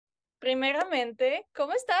Primeramente,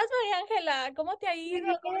 ¿cómo estás, Mariangela? ¿Cómo te ha Muy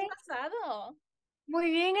ido? ¿Cómo has bien, pasado? muy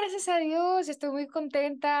bien, gracias a Dios. Estoy muy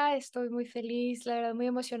contenta, estoy muy feliz, la verdad, muy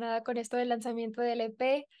emocionada con esto del lanzamiento del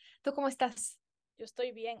EP. ¿Tú cómo estás? Yo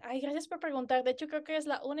estoy bien. Ay, gracias por preguntar. De hecho, creo que es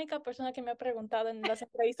la única persona que me ha preguntado en las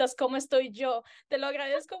entrevistas cómo estoy yo. Te lo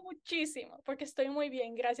agradezco muchísimo porque estoy muy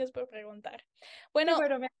bien. Gracias por preguntar. Qué Bueno,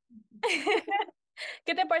 bueno,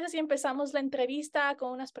 ¿qué te parece si empezamos la entrevista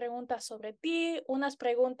con unas preguntas sobre ti, unas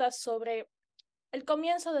preguntas sobre el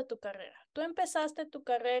comienzo de tu carrera? Tú empezaste tu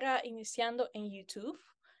carrera iniciando en YouTube,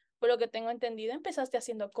 por lo que tengo entendido, empezaste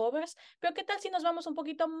haciendo covers, pero ¿qué tal si nos vamos un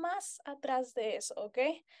poquito más atrás de eso, ¿ok?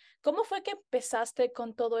 ¿Cómo fue que empezaste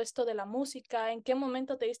con todo esto de la música? ¿En qué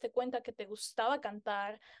momento te diste cuenta que te gustaba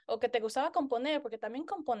cantar o que te gustaba componer? Porque también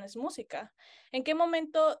compones música. ¿En qué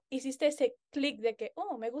momento hiciste ese clic de que,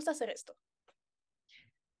 oh, me gusta hacer esto?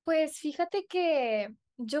 pues fíjate que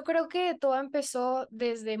yo creo que todo empezó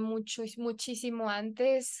desde muchísimo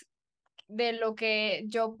antes de lo que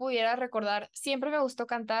yo pudiera recordar. Siempre me gustó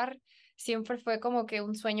cantar, siempre fue como que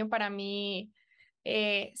un sueño para mí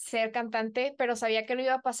ser cantante, pero sabía que no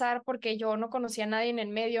iba a pasar porque yo no conocía a nadie en el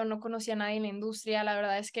medio, no conocía a nadie en la industria. La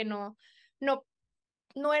verdad es que no,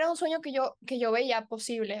 no era un sueño que yo veía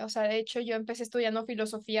posible. O sea, de hecho, yo empecé estudiando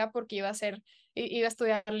filosofía porque iba a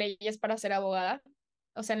estudiar leyes para ser abogada,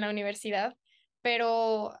 o sea, en la universidad,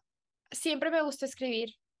 pero siempre me gustó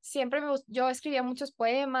escribir. Yo escribía muchos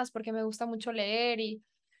poemas porque me gusta mucho leer y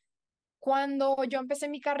cuando yo empecé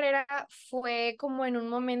mi carrera fue como en un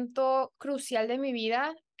momento crucial de mi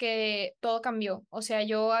vida que todo cambió. O sea,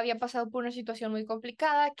 yo había pasado por una situación muy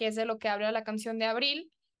complicada, que es de lo que habla la canción de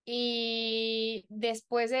Abril. Y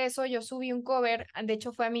después de eso yo subí un cover, de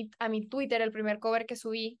hecho fue a mi Twitter el primer cover que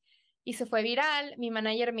subí y se fue viral. Mi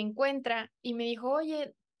manager me encuentra y me dijo,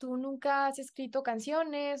 oye, tú nunca has escrito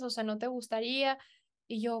canciones, o sea, ¿no te gustaría?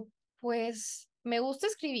 Y yo, pues, me gusta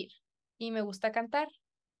escribir y me gusta cantar,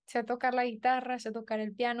 sé tocar la guitarra, sé tocar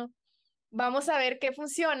el piano. Vamos a ver qué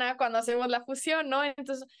funciona cuando hacemos la fusión, ¿no?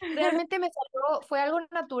 Entonces, realmente me salió, fue algo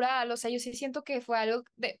natural, o sea, yo sí siento que fue algo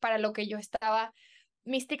para lo que yo estaba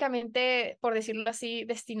místicamente, por decirlo así,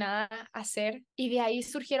 destinada a hacer. Y de ahí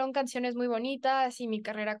surgieron canciones muy bonitas y mi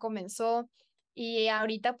carrera comenzó. Y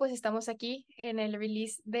ahorita pues estamos aquí en el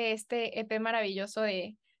release de este EP maravilloso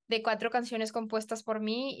de 4 canciones compuestas por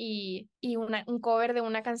mí y un cover de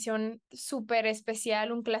una canción súper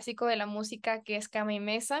especial, un clásico de la música que es Cama y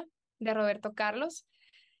Mesa de Roberto Carlos.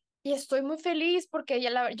 Y estoy muy feliz porque yo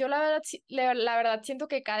la verdad, la verdad siento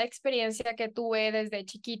que cada experiencia que tuve desde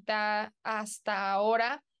chiquita hasta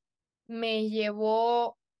ahora me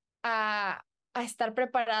llevó a estar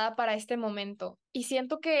preparada para este momento. Y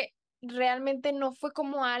siento que realmente no fue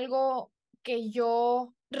como algo que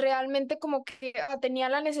yo realmente como que tenía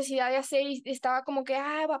la necesidad de hacer y estaba como que,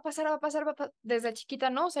 va a pasar, va a pasar, desde chiquita,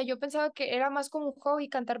 ¿no? O sea, yo pensaba que era más como un hobby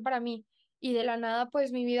cantar para mí. Y de la nada,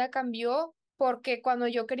 pues mi vida cambió porque cuando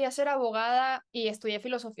yo quería ser abogada y estudié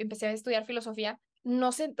filosofía, empecé a estudiar filosofía,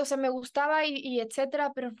 no sé, o sea, me gustaba y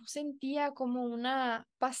etcétera, pero no sentía como una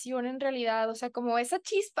pasión en realidad, o sea, como esa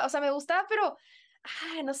chispa, o sea, me gustaba, pero,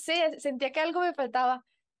 no sé, sentía que algo me faltaba.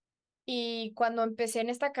 Y cuando empecé en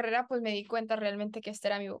esta carrera, pues me di cuenta realmente que esta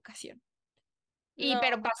era mi vocación. No.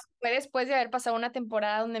 Pero fue después de haber pasado una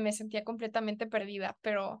temporada donde me sentía completamente perdida,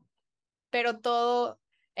 pero todo,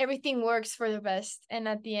 everything works for the best, and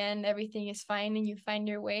at the end, everything is fine, and you find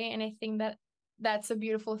your way, and I think that that's a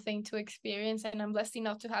beautiful thing to experience, and I'm blessed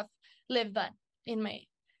enough to have lived that in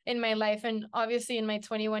my life, and obviously in my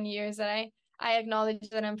 21 years that I acknowledge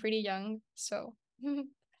that I'm pretty young, so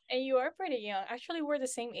And you are pretty young. Actually, we're the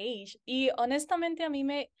same age. Y honestamente a mí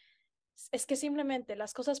me... Es que simplemente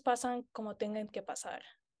las cosas pasan como tengan que pasar.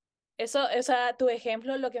 Eso, o sea, tu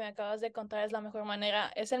ejemplo, lo que me acabas de contar es la mejor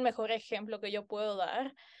manera, es el mejor ejemplo que yo puedo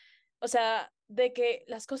dar. O sea, de que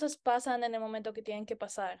las cosas pasan en el momento que tienen que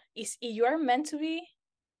pasar. Y you are meant to be,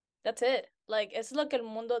 that's it. Like, eso es lo que el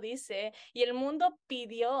mundo dice. Y el mundo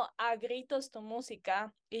pidió a gritos tu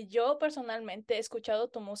música. Y yo personalmente he escuchado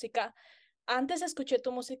tu música. Antes escuché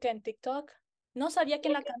tu música en TikTok. No sabía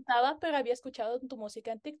quién la cantaba, pero había escuchado tu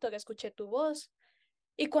música en TikTok. Escuché tu voz.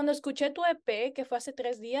 Y cuando escuché tu EP, que fue hace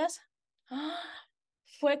 3 días, ¡ah!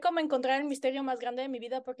 Fue como encontrar el misterio más grande de mi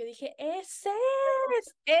vida porque dije, esa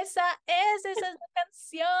es la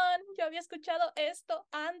canción. Yo había escuchado esto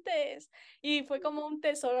antes. Y fue como un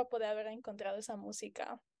tesoro poder haber encontrado esa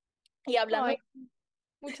música. Y hablando, ay,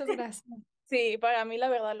 muchas gracias. sí, para mí la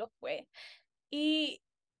verdad lo fue. ¿Y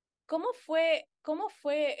cómo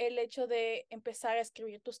fue el hecho de empezar a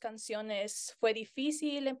escribir tus canciones? ¿Fue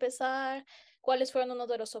difícil empezar? ¿Cuáles fueron uno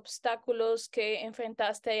de los obstáculos que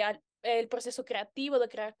enfrentaste el proceso creativo de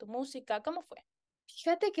crear tu música? ¿Cómo fue?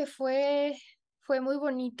 Fíjate que fue muy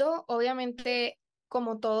bonito. Obviamente,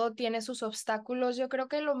 como todo, tiene sus obstáculos. Yo creo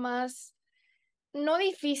que lo más, no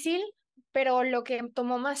difícil, pero lo que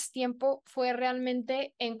tomó más tiempo fue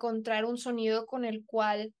realmente encontrar un sonido con el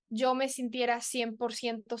cual yo me sintiera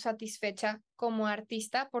 100% satisfecha como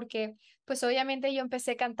artista, porque pues obviamente yo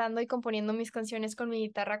empecé cantando y componiendo mis canciones con mi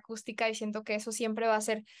guitarra acústica y siento que eso siempre va a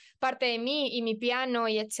ser parte de mí y mi piano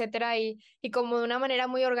y etcétera, y como de una manera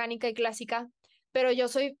muy orgánica y clásica, pero yo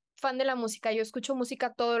soy fan de la música, yo escucho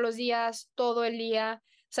música todos los días, todo el día.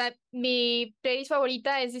 O sea, mi playlist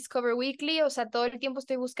favorita es Discover Weekly, o sea, todo el tiempo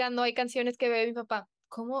estoy buscando, hay canciones que ve mi papá.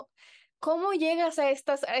 ¿Cómo llegas a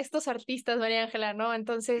estos artistas, María Ángela, no?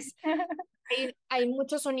 Entonces, hay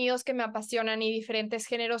muchos sonidos que me apasionan y diferentes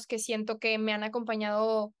géneros que siento que me han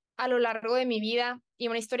acompañado a lo largo de mi vida y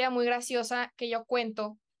una historia muy graciosa que yo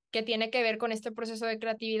cuento que tiene que ver con este proceso de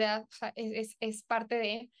creatividad, o sea, es parte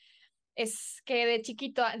de es que de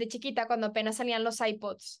chiquita, cuando apenas salían los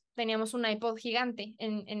iPods, teníamos un iPod gigante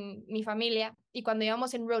en mi familia y cuando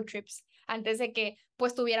íbamos en road trips, antes de que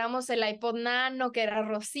pues tuviéramos el iPod Nano, que era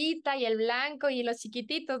rosita y el blanco y los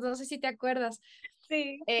chiquititos, no sé si te acuerdas,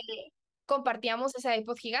 Sí. eh, compartíamos ese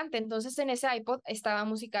iPod gigante. Entonces en ese iPod estaba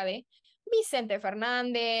música de Vicente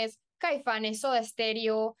Fernández, Caifanes, Soda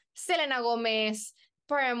Stereo, Selena Gómez,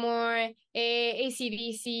 Paramore,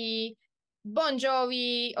 AC/DC, Bon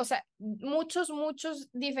Jovi, o sea, muchos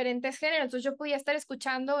diferentes géneros. Entonces yo podía estar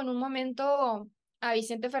escuchando en un momento a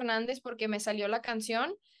Vicente Fernández porque me salió la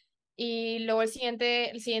canción y luego la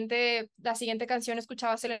siguiente canción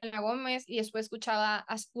escuchaba a Selena Gómez y después escuchaba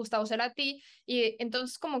a Gustavo Cerati. Y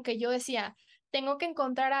entonces como que yo decía, tengo que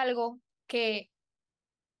encontrar algo que,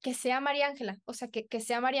 que sea María Ángela, o sea, que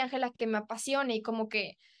sea María Ángela que me apasione y como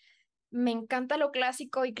que me encanta lo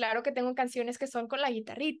clásico y claro que tengo canciones que son con la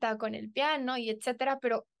guitarrita, con el piano y etcétera,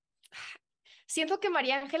 pero siento que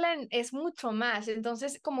María Ángela es mucho más,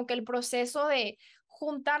 entonces como que el proceso de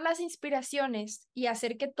juntar las inspiraciones y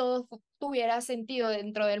hacer que todo tuviera sentido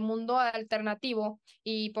dentro del mundo alternativo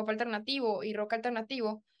y pop alternativo y rock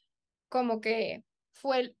alternativo, como que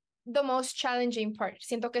fue the most challenging part.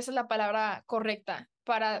 Siento que esa es la palabra correcta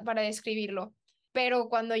para describirlo. Pero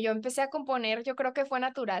cuando yo empecé a componer, yo creo que fue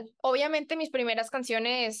natural. Obviamente mis primeras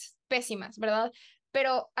canciones pésimas, ¿verdad?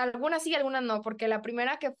 Pero algunas sí, algunas no, porque la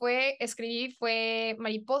primera que fue escribir fue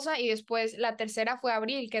Mariposa y después la tercera fue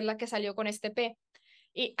Abril, que es la que salió con este P.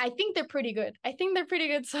 Y I think they're pretty good. I think they're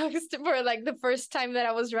pretty good songs for like the first time that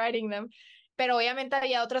I was writing them. Pero obviamente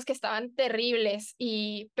había otras que estaban terribles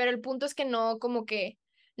pero el punto es que no, como que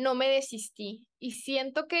no me desistí. Y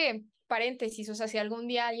siento que, paréntesis, o sea, si algún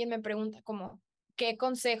día alguien me pregunta como, ¿qué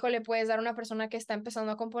consejo le puedes dar a una persona que está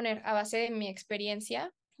empezando a componer a base de mi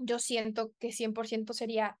experiencia? Yo siento que 100%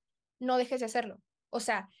 sería, no dejes de hacerlo. O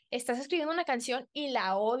sea, estás escribiendo una canción y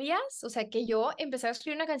la odias. O sea, que yo empecé a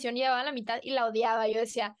escribir una canción y ya va a la mitad y la odiaba. Yo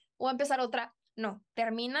decía, voy a empezar otra. No,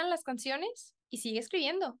 terminan las canciones y sigue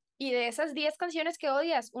escribiendo. Y de esas 10 canciones que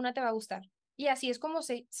odias, una te va a gustar. Y así es como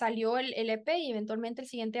se salió el EP y eventualmente el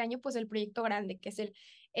siguiente año, pues el proyecto grande, que es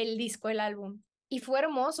el disco, el álbum. Y fue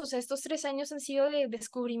hermoso, o sea, estos 3 años han sido de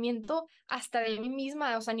descubrimiento hasta de mí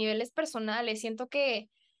misma, o sea, a niveles personales. Siento que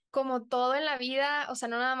como todo en la vida, o sea,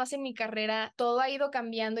 no nada más en mi carrera, todo ha ido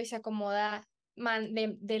cambiando y se acomoda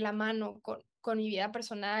de la mano con mi vida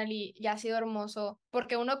personal y ha sido hermoso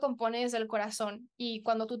porque uno compone desde el corazón y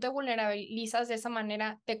cuando tú te vulnerabilizas de esa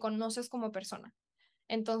manera, te conoces como persona.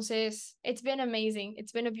 Entonces, it's been amazing.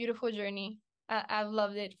 It's been a beautiful journey. I've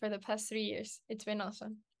loved it for the past 3 years. It's been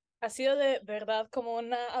awesome. Ha sido de verdad como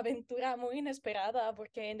una aventura muy inesperada,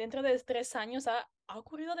 porque dentro de 3 años ha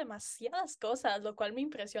ocurrido demasiadas cosas, lo cual me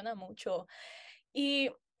impresiona mucho.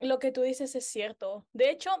 Y lo que tú dices es cierto. De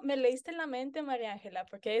hecho, me leíste en la mente, María Ángela,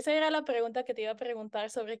 porque esa era la pregunta que te iba a preguntar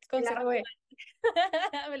sobre qué Me la consejo. robé.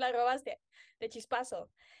 Me la robaste de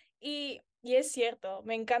chispazo. Y es cierto,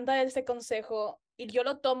 me encanta ese consejo y yo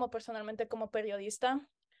lo tomo personalmente como periodista.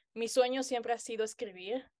 Mi sueño siempre ha sido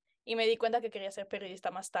escribir y me di cuenta que quería ser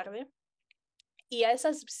periodista más tarde. Y eso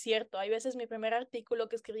es cierto, hay veces mi primer artículo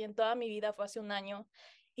que escribí en toda mi vida fue hace un año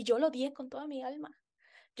y yo lo odié con toda mi alma.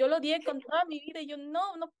 Yo lo odié con toda mi vida y yo, no,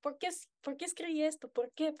 ¿por qué escribí esto?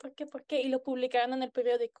 ¿Por qué? Y lo publicaron en el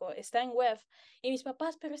periódico, está en web. Y mis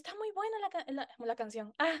papás, pero está muy buena la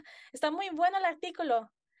canción. Está muy bueno el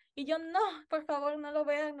artículo. Y yo, no, por favor, no lo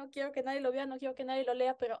vean, no quiero que nadie lo vea, no quiero que nadie lo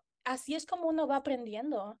lea, pero así es como uno va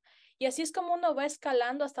aprendiendo. Y así es como uno va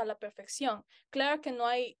escalando hasta la perfección. Claro que no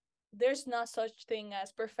hay, there's no such thing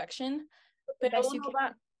as perfection, The pero best you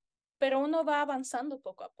can. pero uno va avanzando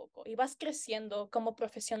poco a poco y vas creciendo como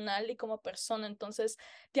profesional y como persona. Entonces,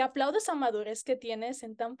 te aplaudo esa madurez que tienes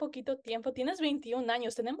en tan poquito tiempo. Tienes 21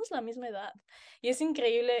 años, tenemos la misma edad y es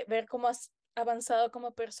increíble ver cómo has avanzado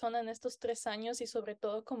como persona en estos 3 años y sobre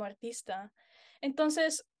todo como artista.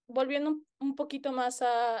 Entonces, volviendo un poquito más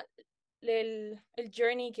a el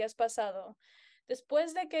journey que has pasado.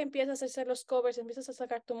 Después de que empiezas a hacer los covers, empiezas a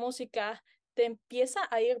sacar tu música, te empieza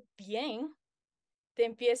a ir bien,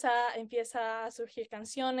 empieza a surgir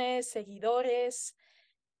canciones, seguidores.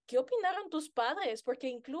 ¿Qué opinaron tus padres? Porque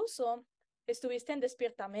incluso estuviste en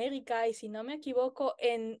Despierta América y si no me equivoco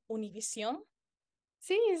en Univisión.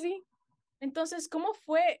 Sí, sí. Entonces, ¿cómo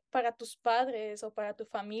fue para tus padres o para tu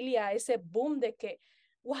familia ese boom de que,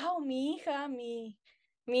 wow, mi hija, mi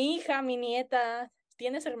nieta,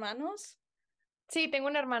 ¿tienes hermanos? Sí, tengo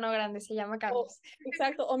un hermano grande, se llama O, Carlos.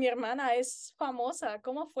 exacto, o mi hermana es famosa.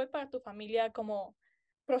 ¿Cómo fue para tu familia como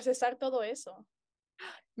procesar todo eso?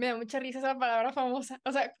 Me da mucha risa esa palabra famosa.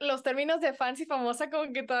 O sea, los términos de fancy famosa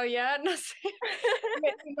como que todavía no sé,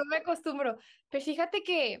 no me acostumbro. Pero fíjate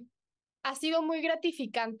que ha sido muy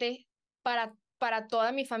gratificante para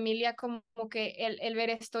toda mi familia como que el ver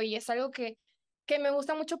esto y es algo que me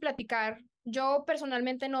gusta mucho platicar. Yo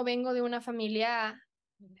personalmente no vengo de una familia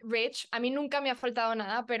rich, a mí nunca me ha faltado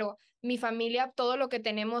nada, pero mi familia, todo lo que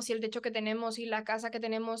tenemos y el techo que tenemos y la casa que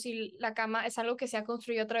tenemos y la cama es algo que se ha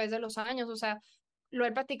construido a través de los años. O sea, lo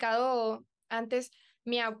he platicado antes,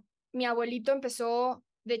 mi abuelito empezó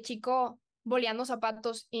de chico boleando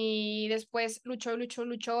zapatos y después luchó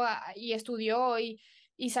y estudió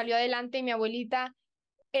y salió adelante. Y mi abuelita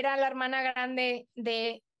era la hermana grande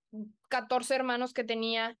de 14 hermanos que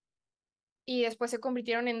tenía y después se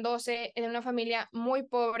convirtieron en 12 en una familia muy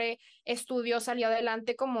pobre, estudió, salió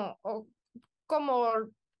adelante como,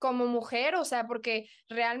 como mujer, o sea, porque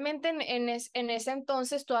realmente en ese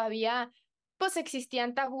entonces todavía pues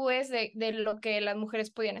existían tabúes de lo que las mujeres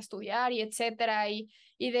podían estudiar y etcétera, y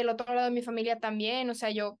del otro lado de mi familia también, o sea,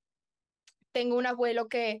 yo tengo un abuelo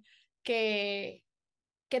que, que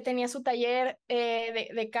tenía su taller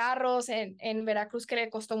de carros en Veracruz que le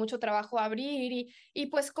costó mucho trabajo abrir y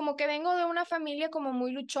pues como que vengo de una familia como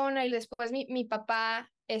muy luchona y después mi papá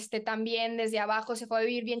también desde abajo se fue a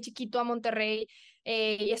vivir bien chiquito a Monterrey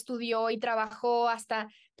y estudió y trabajó hasta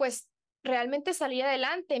pues realmente salir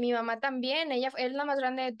adelante. Mi mamá también, ella es la más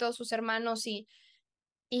grande de todos sus hermanos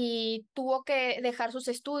y tuvo que dejar sus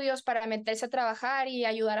estudios para meterse a trabajar y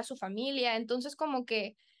ayudar a su familia. Entonces como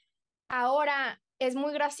que ahora es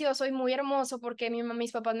muy gracioso y muy hermoso porque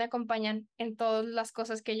mis papás me acompañan en todas las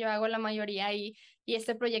cosas que yo hago, la mayoría, y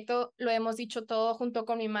este proyecto lo hemos dicho todo junto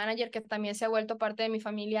con mi manager, que también se ha vuelto parte de mi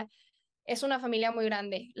familia. Es una familia muy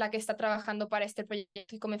grande la que está trabajando para este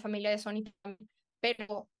proyecto y con mi familia de Sony también.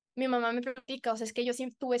 Pero mi mamá me platica, o sea, es que yo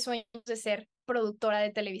siempre tuve sueños de ser productora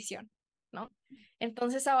de televisión, ¿no?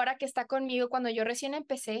 Entonces ahora que está conmigo, cuando yo recién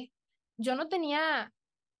empecé, yo no tenía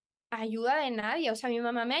ayuda de nadie. O sea, mi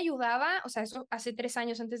mamá me ayudaba, o sea, eso hace 3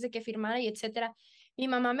 años antes de que firmara y etcétera. Mi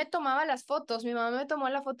mamá me tomaba las fotos, mi mamá me tomó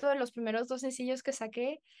la foto de los primeros dos sencillos que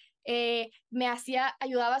saqué, me hacía,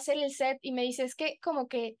 ayudaba a hacer el set y me dice, es que como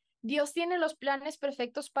que Dios tiene los planes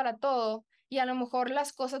perfectos para todo y a lo mejor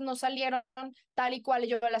las cosas no salieron tal y cual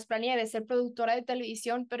yo las planeé de ser productora de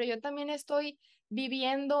televisión, pero yo también estoy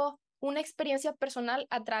viviendo una experiencia personal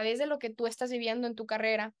a través de lo que tú estás viviendo en tu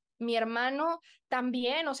carrera. Mi hermano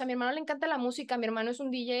también, o sea, a mi hermano le encanta la música, mi hermano es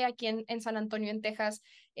un DJ aquí en San Antonio, en Texas,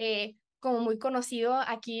 como muy conocido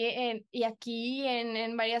aquí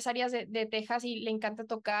en varias áreas de Texas y le encanta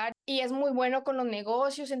tocar y es muy bueno con los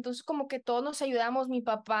negocios, entonces como que todos nos ayudamos, mi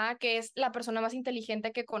papá, que es la persona más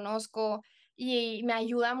inteligente que conozco y me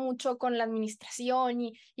ayuda mucho con la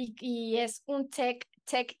administración y es un tech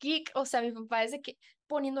geek, o sea, mi papá es de que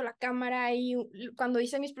poniendo la cámara y cuando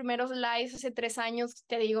hice mis primeros lives hace 3 años,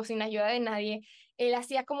 te digo, sin ayuda de nadie, él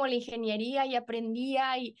hacía como la ingeniería y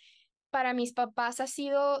aprendía y para mis papás ha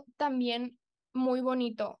sido también muy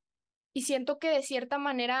bonito. Y siento que de cierta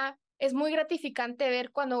manera es muy gratificante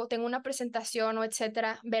ver cuando tengo una presentación o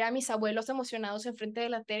etcétera, ver a mis abuelos emocionados enfrente de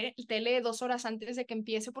la tele 2 horas antes de que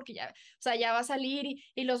empiece porque ya, o sea, ya va a salir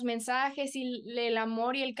y los mensajes y el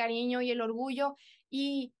amor y el cariño y el orgullo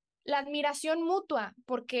y la admiración mutua,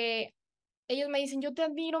 porque ellos me dicen, yo te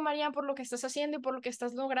admiro, María, por lo que estás haciendo y por lo que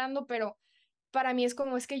estás logrando, pero para mí es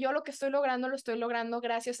como, es que yo lo que estoy logrando lo estoy logrando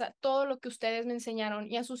gracias a todo lo que ustedes me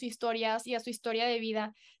enseñaron y a sus historias y a su historia de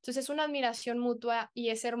vida. Entonces es una admiración mutua y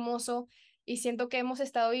es hermoso y siento que hemos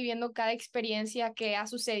estado viviendo cada experiencia que ha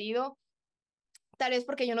sucedido tal vez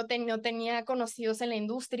porque yo no tenía conocidos en la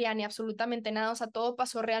industria ni absolutamente nada, o sea, todo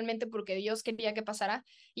pasó realmente porque Dios quería que pasara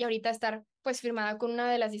y ahorita estar pues firmada con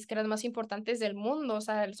una de las disqueras más importantes del mundo, o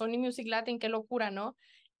sea, el Sony Music Latin, qué locura, ¿no?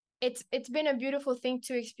 It's been a beautiful thing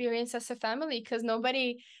to experience as a family because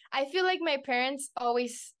nobody I feel like my parents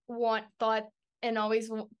always thought and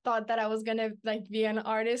always thought that I was gonna like be an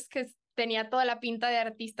artist because tenía toda la pinta de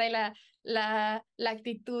artista y la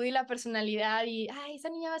actitud y la personalidad y ay, esa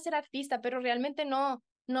niña va a ser artista, pero realmente no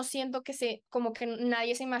siento que como que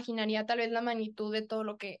nadie se imaginaría tal vez la magnitud de todo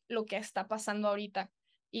lo que está pasando ahorita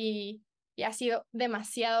y y ha sido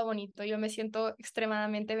demasiado bonito. Yo me siento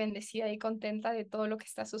extremadamente bendecida y contenta de todo lo que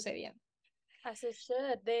está sucediendo. As it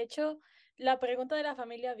should. De hecho, la pregunta de la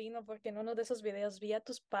familia vino porque en uno de esos videos vi a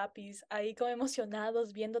tus papis ahí como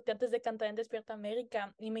emocionados viéndote antes de cantar en Despierta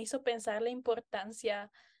América y me hizo pensar la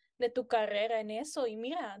importancia de tu carrera en eso. Y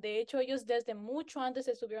mira, de hecho ellos desde mucho antes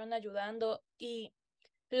te estuvieron ayudando y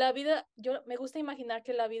la vida, yo me gusta imaginar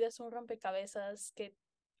que la vida es un rompecabezas que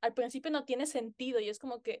al principio no tiene sentido y es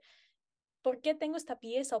como que ¿por qué tengo esta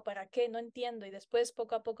pieza o para qué? No entiendo. Y después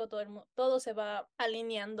poco a poco todo se va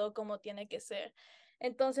alineando como tiene que ser.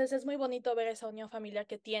 Entonces es muy bonito ver esa unión familiar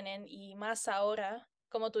que tienen y más ahora,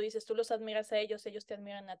 como tú dices, tú los admiras a ellos te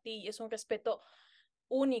admiran a ti y es un respeto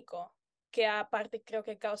único que aparte creo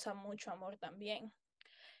que causa mucho amor también.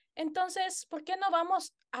 Entonces, ¿por qué no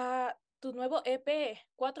vamos a tu nuevo EP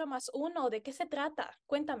 4+1? ¿De qué se trata?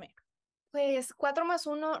 Cuéntame. Pues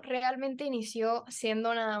 4+1 realmente inició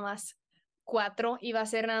siendo nada más 4, iba a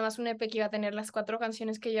ser nada más un EP que iba a tener las 4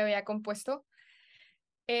 canciones que yo había compuesto.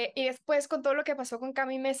 Y después con todo lo que pasó con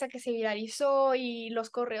Cami Mesa que se viralizó y los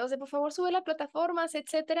correos de por favor sube las plataformas,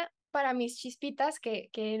 etcétera, para mis chispitas que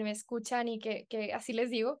me escuchan y que así les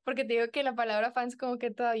digo, porque te digo que la palabra fans como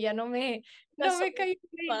que todavía No no son me cae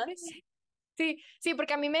bien. fans. Sí, sí,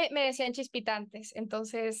 porque a mí me decían chispitantes,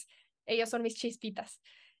 entonces ellos son mis chispitas.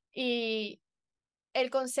 Y el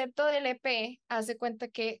concepto del EP, haz de cuenta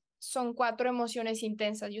que son 4 emociones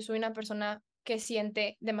intensas. Yo soy una persona que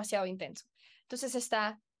siente demasiado intenso. Entonces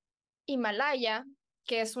está Himalaya,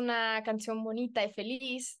 que es una canción bonita y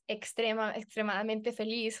feliz, extremadamente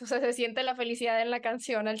feliz, o sea, se siente la felicidad en la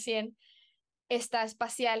canción al 100. Está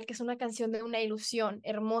Espacial, que es una canción de una ilusión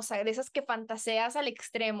hermosa, de esas que fantaseas al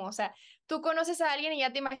extremo, o sea, tú conoces a alguien y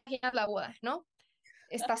ya te imaginas la boda, ¿no?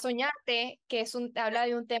 Está Soñarte, que habla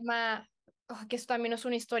de un tema, que eso también es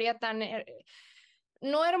una historia tan,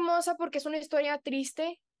 no hermosa porque es una historia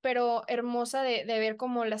triste, pero hermosa de ver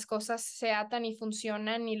cómo las cosas se atan y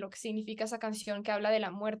funcionan y lo que significa esa canción que habla de la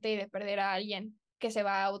muerte y de perder a alguien que se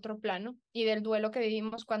va a otro plano y del duelo que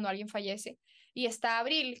vivimos cuando alguien fallece. Y está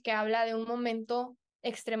Abril, que habla de un momento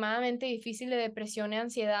extremadamente difícil de depresión y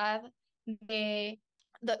ansiedad, de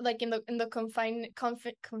like in the confinement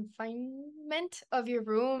of your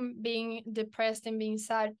room, being depressed and being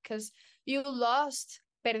sad because you lost,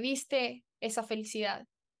 perdiste esa felicidad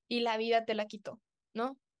y la vida te la quitó,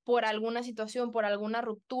 ¿no? Por alguna situación, por alguna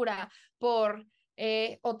ruptura, por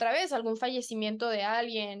otra vez algún fallecimiento de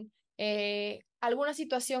alguien, alguna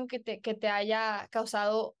situación que te haya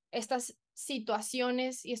causado estas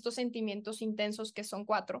situaciones y estos sentimientos intensos que son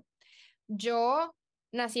 4. Yo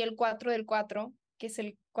nací el 4 del 4, que es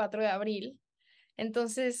el 4 de abril,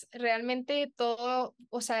 entonces, realmente todo,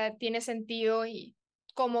 o sea, tiene sentido y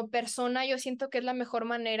como persona yo siento que es la mejor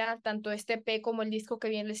manera, tanto este P como el disco que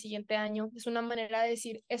viene el siguiente año, es una manera de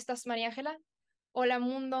decir, esta es María Ángela, hola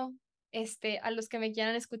mundo, a los que me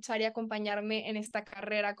quieran escuchar y acompañarme en esta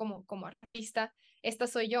carrera como artista, esta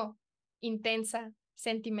soy yo, intensa,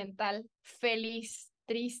 sentimental, feliz,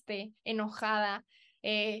 triste, enojada,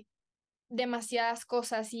 eh, demasiadas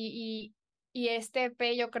cosas y este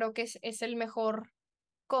EP yo creo que es el mejor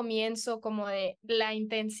comienzo como de la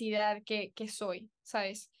intensidad que soy,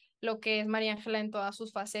 ¿sabes? Lo que es María Ángela en todas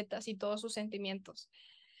sus facetas y todos sus sentimientos.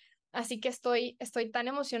 Así que estoy tan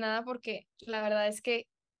emocionada porque la verdad es que,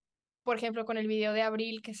 por ejemplo, con el video de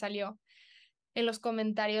Abril que salió, en los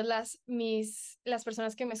comentarios las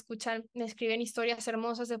personas que me escuchan me escriben historias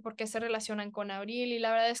hermosas de por qué se relacionan con Abril y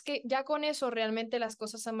la verdad es que ya con eso realmente las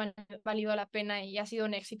cosas han valido la pena y ha sido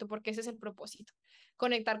un éxito porque ese es el propósito,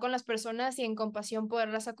 conectar con las personas y en compasión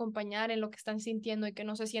poderlas acompañar en lo que están sintiendo y que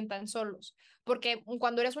no se sientan solos, porque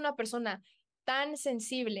cuando eres una persona tan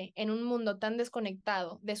sensible en un mundo tan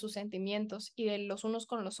desconectado de sus sentimientos y de los unos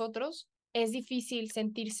con los otros, es difícil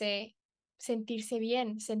sentirse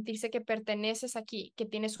bien, sentirse que perteneces aquí, que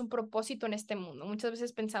tienes un propósito en este mundo. Muchas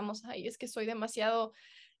veces pensamos, ay, es que soy demasiado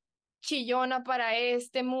chillona para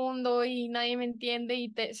este mundo y nadie me entiende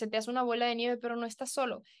y se te hace una bola de nieve, pero no estás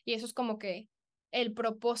solo. Y eso es como que el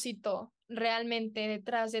propósito realmente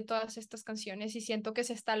detrás de todas estas canciones y siento que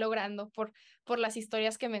se está logrando por las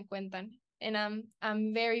historias que me cuentan. And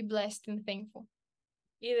I'm very blessed and thankful.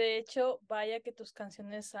 Y de hecho, vaya que tus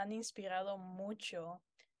canciones han inspirado mucho.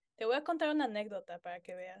 Te voy a contar una anécdota para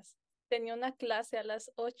que veas. Tenía una clase a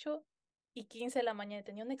las 8:15 de la mañana,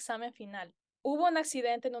 tenía un examen final. Hubo un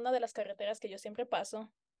accidente en una de las carreteras que yo siempre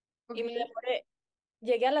paso y me Ok, demoré.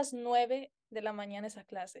 Llegué a las 9 de la mañana a esa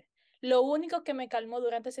clase. Lo único que me calmó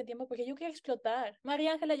durante ese tiempo, porque yo quería explotar.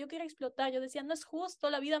 Mariangela, yo quería explotar. Yo decía, no es justo,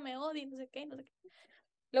 la vida me odia, y no sé qué, no sé qué.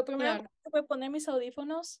 Lo primero que claro. hice fue poner mis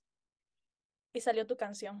audífonos y salió tu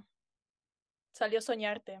canción. Salió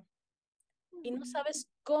Soñarte. Y no sabes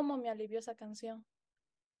cómo me alivió esa canción.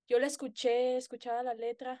 Yo la escuché, escuchaba la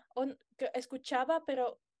letra, escuchaba,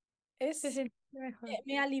 pero Se es, siente mejor.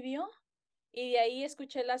 me alivió. Y de ahí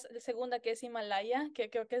escuché la segunda, que es Himalaya, que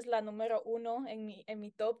creo que es la número uno en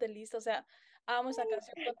mi top de lista. O sea, amo esa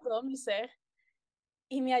canción con todo mi ser.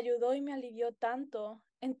 Y me ayudó y me alivió tanto.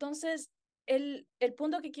 Entonces, el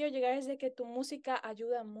punto que quiero llegar es de que tu música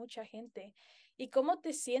ayuda a mucha gente. ¿Y cómo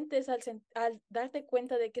te sientes al darte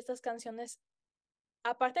cuenta de que estas canciones,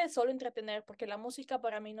 aparte de solo entretener, porque la música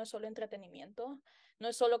para mí no es solo entretenimiento, no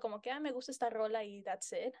es solo como que, me gusta esta rola y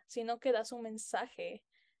that's it, sino que das un mensaje?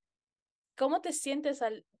 ¿Cómo te sientes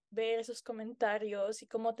al ver esos comentarios y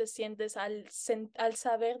cómo te sientes al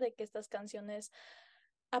saber de que estas canciones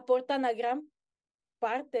aportan a gran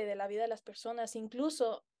parte de la vida de las personas?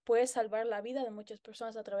 Incluso puedes salvar la vida de muchas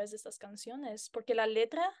personas a través de estas canciones, porque la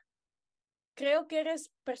letra, creo que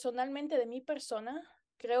eres personalmente de mi persona,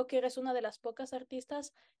 creo que eres una de las pocas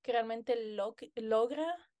artistas que realmente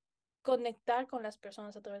logra conectar con las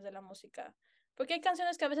personas a través de la música. Porque hay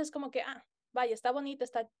canciones que a veces como que, vaya, está bonita,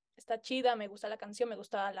 está chida, me gusta la canción, me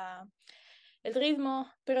gusta el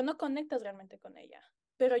ritmo, pero no conectas realmente con ella.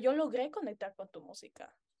 Pero yo logré conectar con tu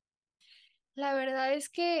música. La verdad es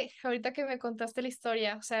que ahorita que me contaste la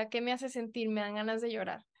historia, o sea, ¿qué me hace sentir? Me dan ganas de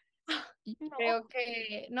llorar. Y No. creo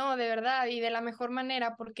que, no, de verdad, y de la mejor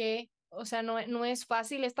manera, porque, o sea, no es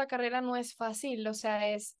fácil, esta carrera no es fácil, o sea,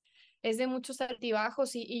 es de muchos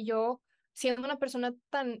altibajos y yo, siendo una persona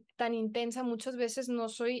tan intensa, muchas veces no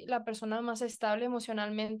soy la persona más estable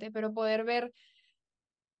emocionalmente, pero poder ver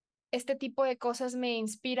este tipo de cosas me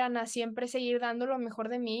inspiran a siempre seguir dando lo mejor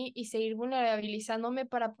de mí y seguir vulnerabilizándome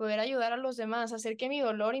para poder ayudar a los demás, hacer que mi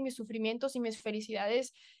dolor y mis sufrimientos y mis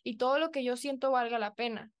felicidades y todo lo que yo siento valga la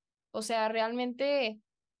pena. O sea, realmente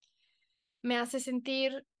me hace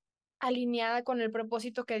sentir alineada con el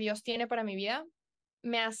propósito que Dios tiene para mi vida,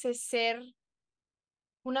 me hace ser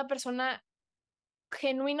una persona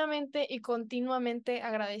genuinamente y continuamente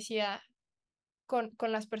agradecida con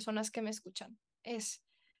las personas que me escuchan. Es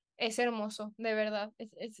hermoso, de verdad.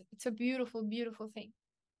 It's a beautiful, beautiful thing.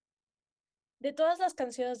 De todas las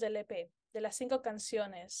canciones del EP, de las 5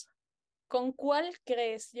 canciones, ¿con cuál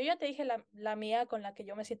crees? Yo ya te dije la mía con la que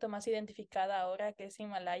yo me siento más identificada ahora, que es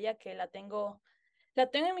Himalaya, que la tengo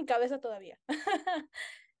en mi cabeza todavía.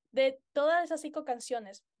 De todas esas 5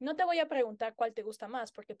 canciones, no te voy a preguntar cuál te gusta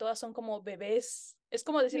más, porque todas son como bebés. Es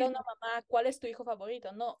como decirle a una Sí, mamá, ¿cuál es tu hijo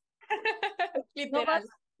favorito? No, no literal. vas,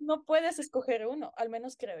 no puedes escoger uno, al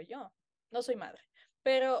menos creo yo. No soy madre.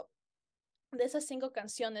 Pero de esas 5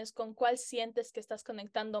 canciones, ¿con cuál sientes que estás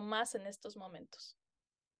conectando más en estos momentos?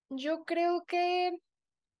 Yo creo que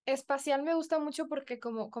espacial me gusta mucho porque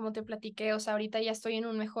como te platiqué, o sea, ahorita ya estoy en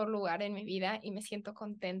un mejor lugar en mi vida y me siento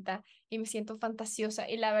contenta y me siento fantasiosa.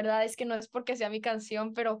 Y la verdad es que no es porque sea mi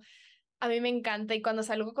canción, pero a mí me encanta y cuando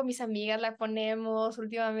salgo con mis amigas la ponemos,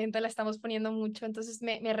 últimamente la estamos poniendo mucho, entonces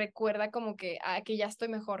me recuerda como que ya estoy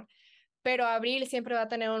mejor. Pero abril siempre va a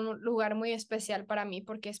tener un lugar muy especial para mí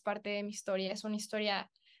porque es parte de mi historia, es una historia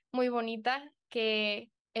muy bonita que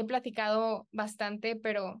he platicado bastante,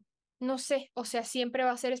 pero no sé, o sea, siempre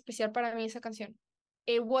va a ser especial para mí esa canción.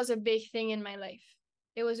 It was a big thing in my life.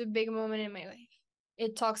 It was a big moment in my life.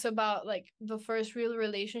 It talks about like the first real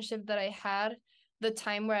relationship that I had, the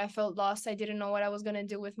time where I felt lost, I didn't know what I was going to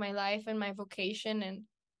do with my life and my vocation, and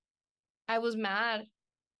I was mad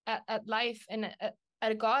at life and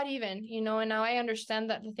at God even, and now I understand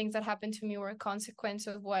that the things that happened to me were a consequence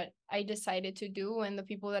of what I decided to do and the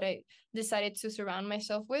people that I decided to surround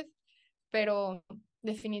myself with, pero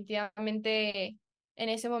definitivamente en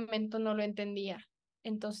ese momento no lo entendía.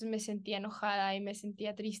 Entonces me sentía enojada y me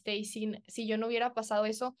sentía triste y si yo no hubiera pasado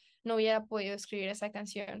eso, no hubiera podido escribir esa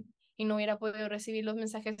canción y no hubiera podido recibir los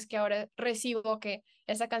mensajes que ahora recibo, que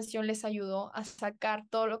esa canción les ayudó a sacar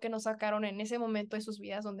todo lo que nos sacaron en ese momento de sus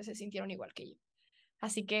vidas donde se sintieron igual que yo.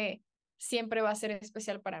 Así que siempre va a ser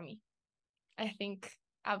especial para mí. I think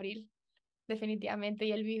Abril, definitivamente.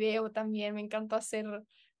 Y el video también me encantó hacer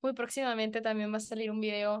muy próximamente también va a salir un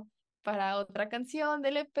video para otra canción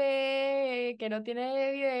del EP que no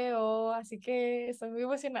tiene video, así que estoy muy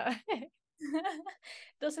emocionada.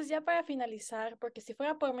 Entonces, ya para finalizar, porque si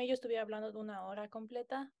fuera por mí yo estuviera hablando de una hora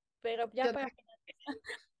completa, pero ya Yo para también.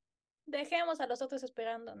 dejemos a los otros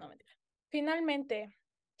esperando, no mentira. Finalmente,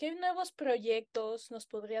 ¿qué nuevos proyectos nos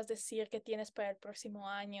podrías decir que tienes para el próximo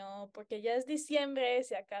año? Porque ya es diciembre,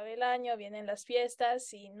 se acaba el año, vienen las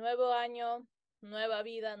fiestas y nuevo año, nueva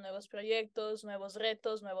vida, nuevos proyectos, nuevos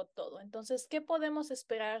retos, nuevo todo. Entonces, ¿qué podemos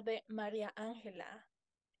esperar de María Ángela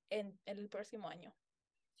en el próximo año?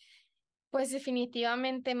 Pues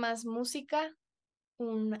definitivamente más música,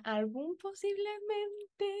 un álbum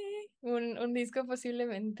posiblemente, un disco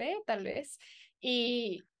posiblemente, tal vez.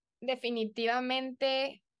 Y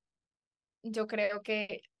definitivamente yo creo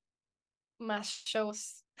que más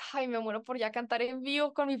shows. Ay, me muero por ya cantar en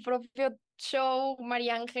vivo con mi propio show,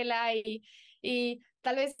 Mariangela, y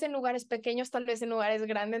tal vez en lugares pequeños, tal vez en lugares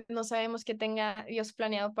grandes. No sabemos qué tenga Dios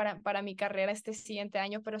planeado para mi carrera este siguiente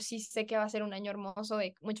año, pero sí sé que va a ser un año hermoso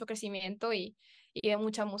de mucho crecimiento y de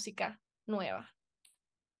mucha música nueva.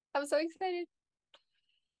 I'm so excited.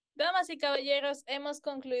 Damas y caballeros, hemos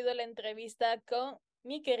concluido la entrevista con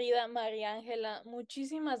mi querida María Ángela.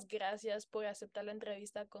 Muchísimas gracias por aceptar la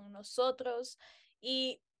entrevista con nosotros.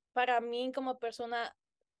 Y para mí como persona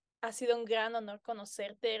ha sido un gran honor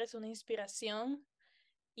conocerte. Eres una inspiración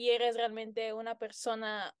y eres realmente una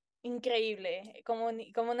persona increíble. Como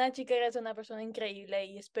una chica eres una persona increíble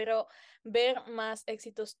y espero ver más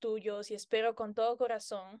éxitos tuyos y espero con todo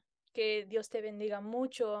corazón que Dios te bendiga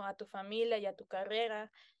mucho a tu familia y a tu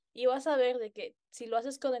carrera. Y vas a ver de que si lo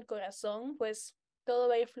haces con el corazón, pues todo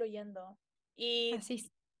va a ir fluyendo. Y Así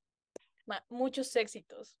es. muchos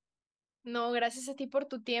éxitos. No, gracias a ti por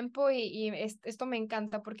tu tiempo y esto me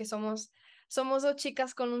encanta porque somos dos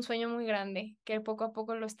chicas con un sueño muy grande que poco a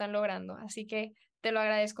poco lo están logrando. Así que te lo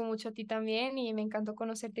agradezco mucho a ti también y me encantó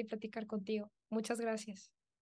conocerte y platicar contigo. Muchas gracias.